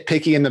are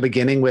nitpicky in the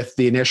beginning with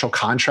the initial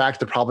contract,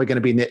 they're probably going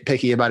to be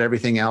nitpicky about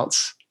everything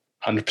else.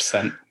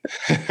 100%.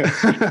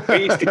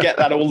 We used to get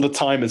that all the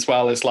time as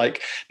well. It's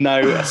like, no,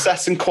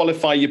 assess and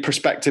qualify your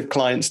prospective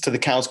clients to the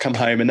cows come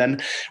home. And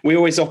then we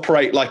always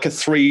operate like a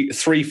three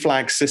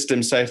flag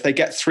system. So if they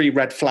get 3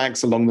 red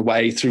flags along the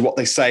way through what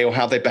they say or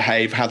how they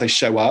behave, how they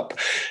show up,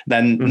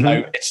 then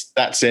no,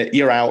 that's it.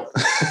 You're out.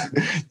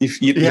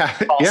 You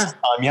haven't passed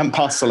time. You haven't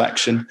passed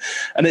selection.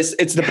 And it's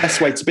the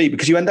best way to be,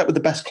 because you end up with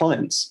the best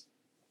clients.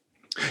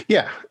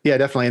 Yeah,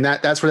 definitely. And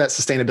that's where that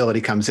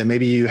sustainability comes in.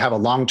 Maybe you have a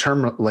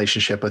long-term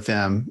relationship with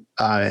them,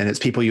 and it's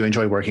people you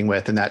enjoy working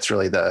with. And that's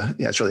really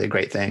it's really a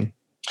great thing.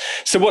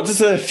 So what does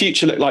the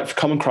future look like for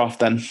Commoncraft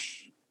then?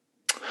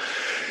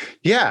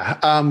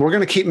 Yeah, we're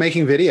going to keep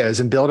making videos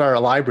and build our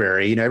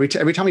library. You know,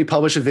 every time we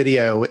publish a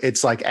video,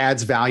 it's like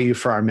adds value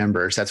for our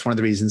members. That's one of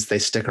the reasons they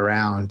stick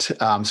around.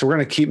 So we're going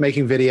to keep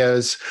making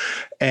videos,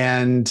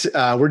 and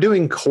we're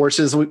doing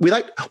courses. We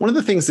like, one of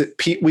the things that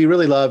we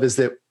really love is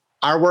that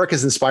our work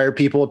has inspired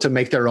people to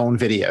make their own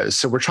videos.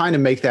 So we're trying to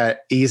make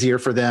that easier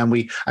for them.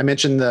 I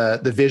mentioned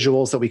the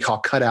visuals that we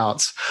call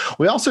cutouts.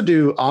 We also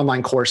do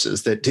online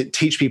courses that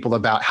teach people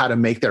about how to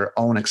make their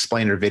own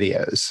explainer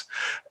videos.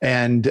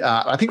 And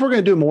I think we're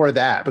going to do more of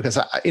that, because,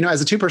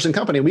 as a 2-person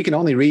company, we can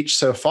only reach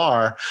so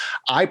far.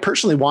 I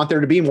personally want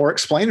there to be more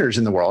explainers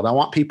in the world. I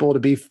want people to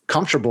be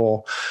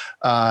comfortable,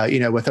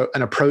 with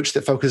an approach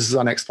that focuses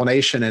on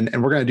explanation.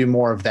 And we're going to do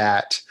more of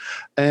that.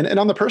 And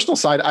on the personal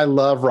side, I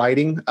love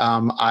writing.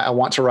 I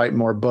want to write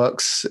more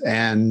books,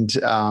 and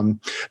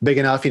Big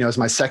Enough, is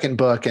my second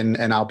book,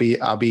 and I'll be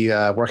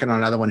working on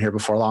another one here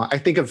before long. I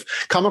think of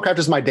Commoncraft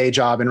as my day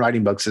job, and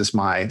writing books is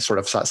my sort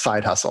of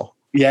side hustle.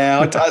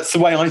 Yeah, that's the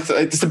way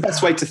it's the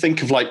best way to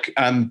think of like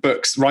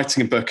books.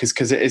 Writing a book is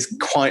because it is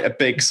quite a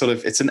big sort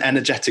of, it's an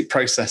energetic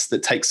process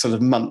that takes sort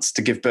of months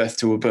to give birth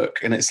to a book.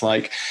 And it's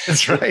like,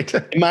 that's right.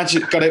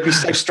 Imagine, God, it'd be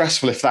so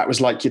stressful if that was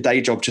like your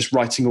day job, just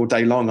writing all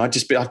day long. I'd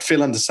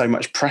feel under so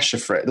much pressure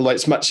for it. Like,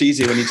 it's much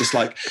easier when you just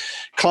like,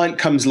 client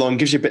comes along,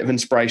 gives you a bit of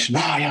inspiration. Oh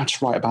yeah, I'll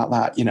just write about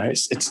that.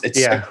 It's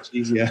so much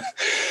easier.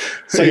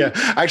 So yeah,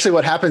 actually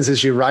what happens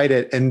is you write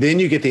it and then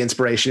you get the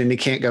inspiration and you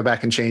can't go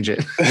back and change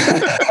it.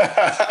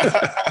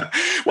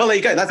 Well, there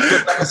you go.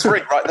 That's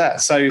free right there.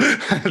 So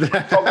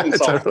problem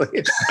solved.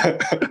 Totally.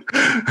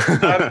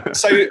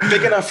 So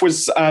Big Enough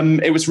was,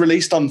 it was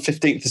released on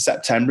 15th of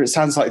September. It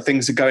sounds like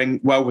things are going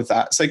well with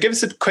that. So give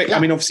us a quick, I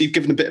mean, obviously you've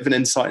given a bit of an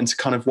insight into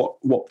kind of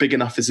what Big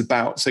Enough is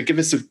about. So give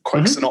us a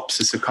quick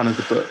synopsis of kind of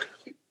the book.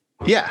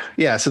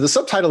 Yeah. So the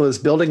subtitle is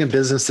Building a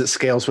Business That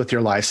Scales with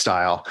Your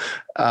Lifestyle.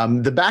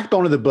 The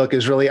backbone of the book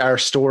is really our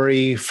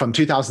story from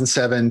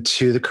 2007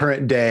 to the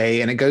current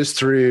day. And it goes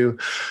through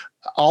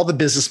all the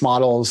business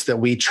models that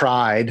we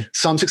tried,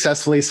 some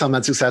successfully, some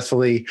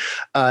unsuccessfully,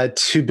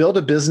 to build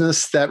a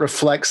business that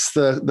reflects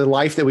the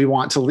life that we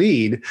want to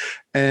lead.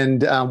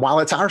 And while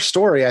it's our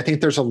story, I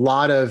think there's a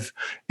lot of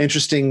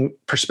interesting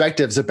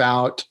perspectives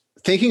about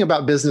thinking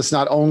about business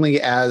not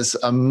only as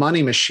a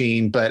money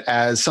machine, but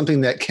as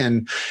something that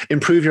can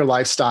improve your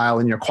lifestyle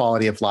and your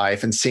quality of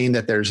life, and seeing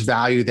that there's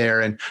value there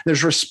and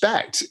there's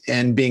respect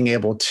in being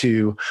able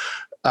to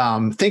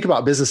think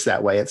about business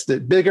that way. It's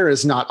that bigger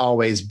is not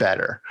always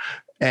better.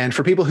 And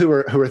for people who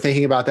are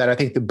thinking about that, I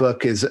think the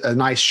book is a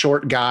nice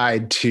short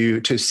guide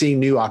to seeing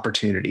new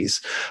opportunities.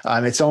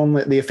 It's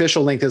only, the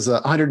official length is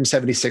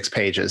 176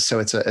 pages, so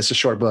it's a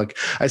short book.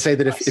 I say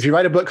that if you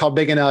write a book called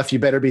Big Enough, you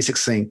better be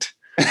succinct.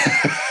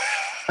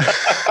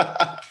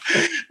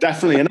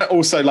 Definitely. And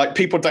also, like,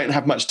 people don't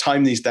have much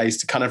time these days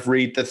to kind of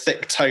read the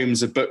thick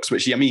tomes of books,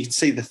 which, I mean, you can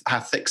see how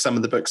thick some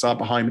of the books are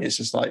behind me. It's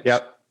just like,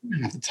 yep. I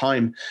don't have the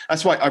time.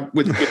 That's why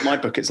with my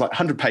book, it's like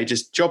 100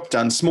 pages, job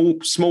done, small,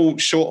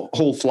 short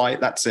haul flight.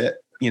 That's it.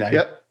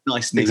 Yep.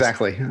 Nice. Neat.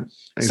 Exactly.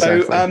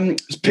 So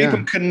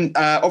people can,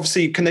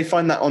 obviously, can they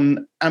find that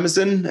on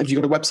Amazon? Have you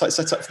got a website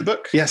set up for the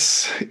book?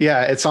 Yes.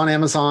 Yeah. It's on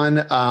Amazon.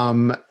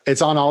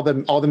 It's on all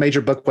the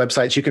major book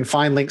websites. You can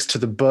find links to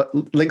the book,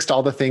 links to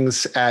all the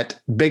things at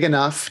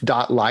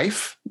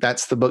bigenough.life.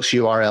 That's the book's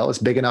URL, is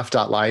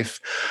bigenough.life.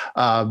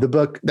 The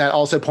book that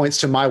also points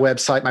to my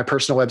website, my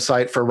personal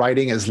website for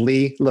writing, is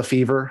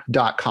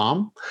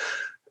LeFever.com.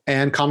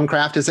 And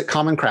Commoncraft is at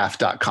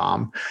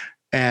commoncraft.com.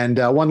 And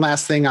one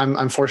last thing,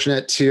 I'm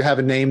fortunate to have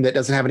a name that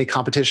doesn't have any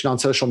competition on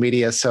social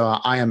media. So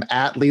I am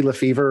at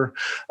LeFever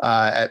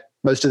at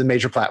most of the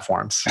major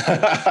platforms.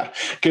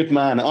 Good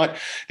man.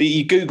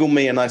 You Google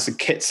me and I was a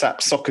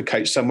Kitsap soccer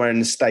coach somewhere in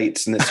the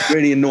States, and it's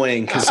really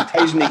annoying because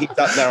occasionally he's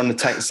up there on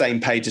the same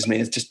page as me.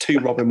 It's just two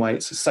Robin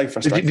Waits. It's so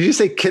frustrating. Did you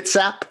say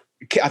Kitsap?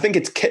 I think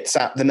it's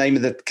Kitsap, the name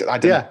of the. I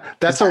don't know.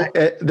 That's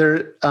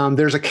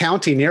there's a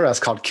county near us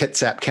called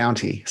Kitsap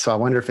County. So I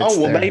wonder if it's.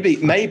 Oh well, maybe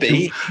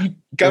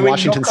go in,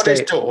 Washington knock on his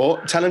State.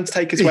 Door, tell him to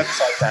take his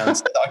website down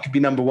so that I could be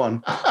number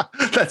one.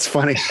 That's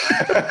funny.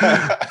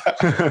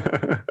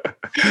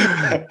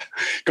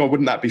 God,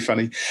 wouldn't that be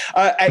funny?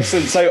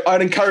 Excellent. So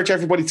I'd encourage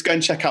everybody to go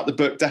and check out the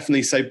book,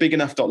 definitely. So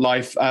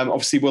bigenough.life.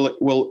 Obviously,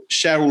 we'll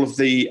share all of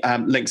the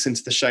links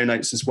into the show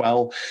notes as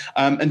well.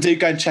 And do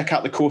go and check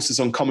out the courses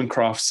on Common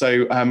Craft.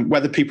 So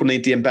whether people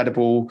need the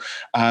embeddable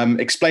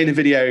explainer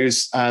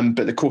videos,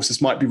 but the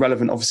courses might be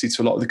relevant, obviously,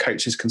 to a lot of the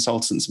coaches,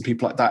 consultants, and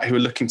people like that who are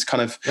looking to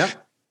kind of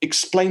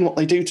explain what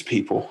they do to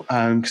people,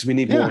 because we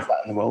need more of that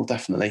in the world,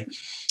 definitely.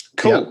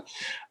 Cool.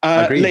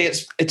 Lee,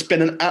 it's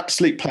been an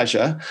absolute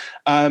pleasure.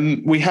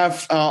 We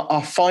have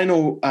our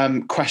final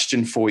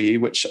question for you,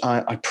 which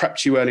I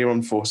prepped you earlier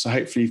on for, so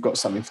hopefully you've got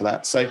something for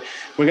that. So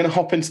we're going to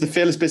hop into the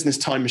Fearless Business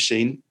Time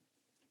Machine,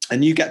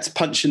 and you get to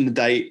punch in the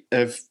date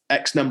of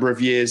X number of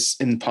years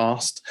in the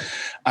past,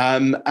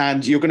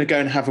 and you're going to go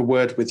and have a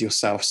word with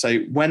yourself. So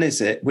when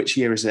is it? Which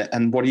year is it?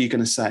 And what are you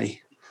going to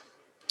say?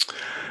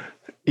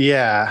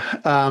 Yeah.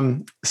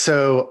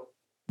 So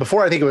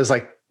before, I think it was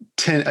like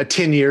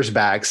 10 years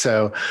back.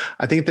 So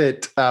I think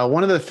that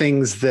one of the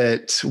things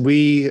that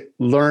we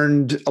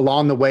learned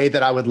along the way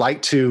that I would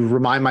like to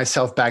remind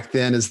myself back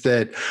then is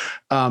that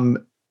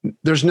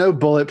there's no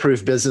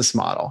bulletproof business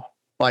model.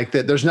 Like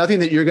that, there's nothing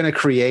that you're going to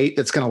create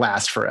that's going to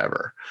last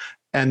forever.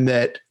 And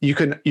that you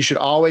should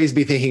always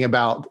be thinking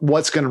about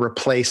what's going to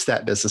replace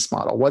that business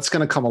model, what's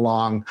going to come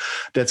along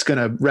that's going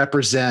to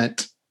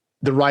represent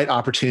the right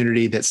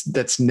opportunity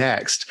that's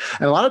next.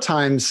 And a lot of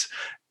times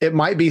it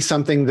might be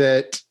something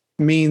that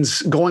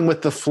means going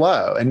with the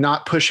flow and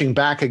not pushing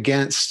back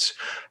against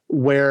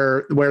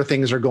where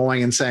things are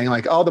going and saying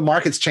like, oh, the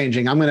market's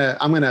changing, I'm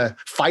gonna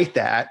fight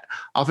that.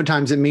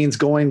 Oftentimes it means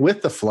going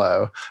with the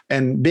flow.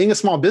 And being a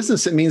small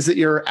business, it means that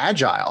you're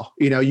agile.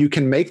 You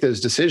can make those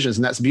decisions.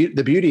 And that's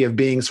the beauty of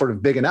being sort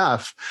of big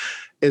enough,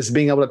 is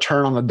being able to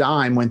turn on the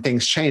dime when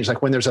things change.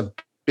 Like when there's a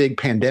big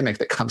pandemic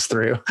that comes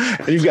through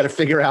and you've got to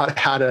figure out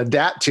how to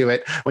adapt to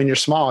it. When you're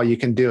small, you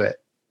can do it.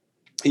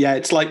 Yeah,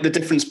 it's like the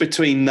difference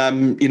between,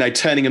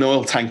 turning an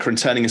oil tanker and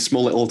turning a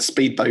small little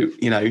speedboat,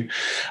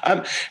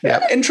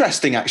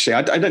 Interesting, actually.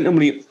 I don't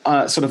normally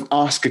sort of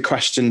ask a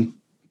question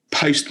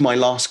post my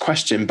last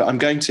question, but I'm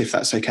going to, if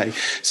that's okay.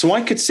 So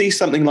I could see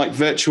something like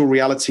virtual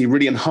reality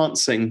really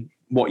enhancing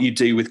what you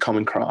do with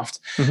Common Craft.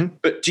 Mm-hmm.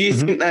 But do you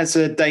think there's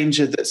a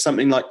danger that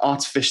something like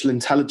artificial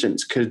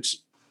intelligence could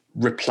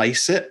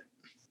replace it?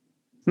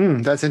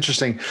 That's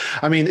interesting.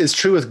 I mean, it's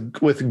true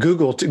with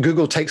Google.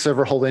 Google takes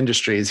over whole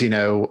industries, with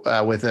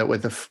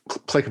a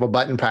clickable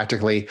button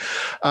practically.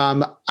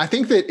 I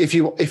think that if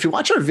you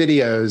watch our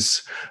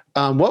videos,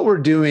 what we're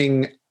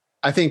doing,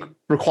 I think,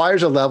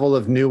 requires a level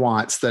of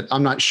nuance that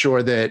I'm not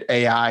sure that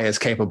AI is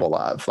capable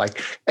of.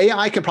 Like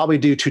AI can probably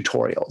do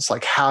tutorials,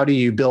 like how do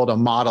you build a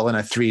model in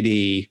a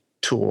 3D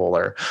tool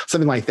or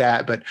something like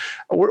that. But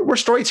we're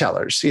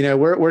storytellers.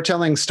 We're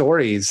telling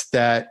stories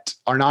that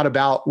are not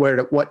about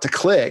what to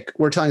click.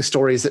 We're telling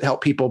stories that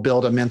help people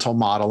build a mental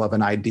model of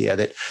an idea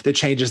that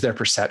changes their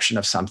perception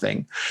of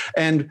something.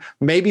 And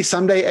maybe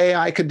someday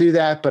AI could do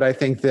that, but I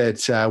think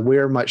that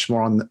we're much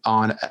more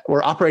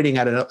we're operating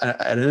at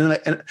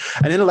an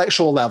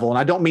intellectual level. And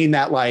I don't mean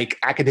that like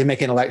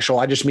academic intellectual.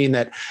 I just mean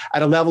that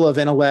at a level of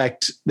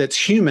intellect that's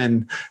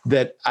human,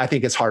 that I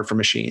think it's hard for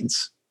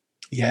machines.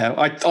 Yeah,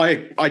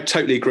 I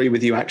totally agree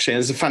with you, actually.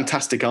 It's a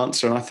fantastic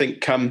answer. And I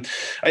think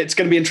it's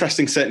going to be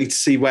interesting, certainly, to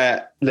see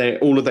where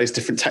all of those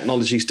different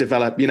technologies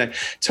develop.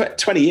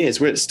 20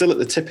 years, we're still at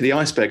the tip of the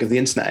iceberg of the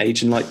internet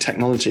age and like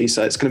technology.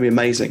 So it's going to be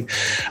amazing.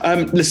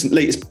 Listen,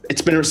 Lee,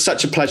 it's been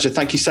such a pleasure.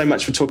 Thank you so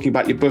much for talking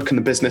about your book and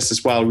the business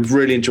as well. We've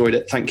really enjoyed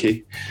it. Thank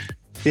you.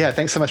 Yeah,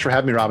 thanks so much for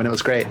having me, Robin. It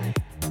was great.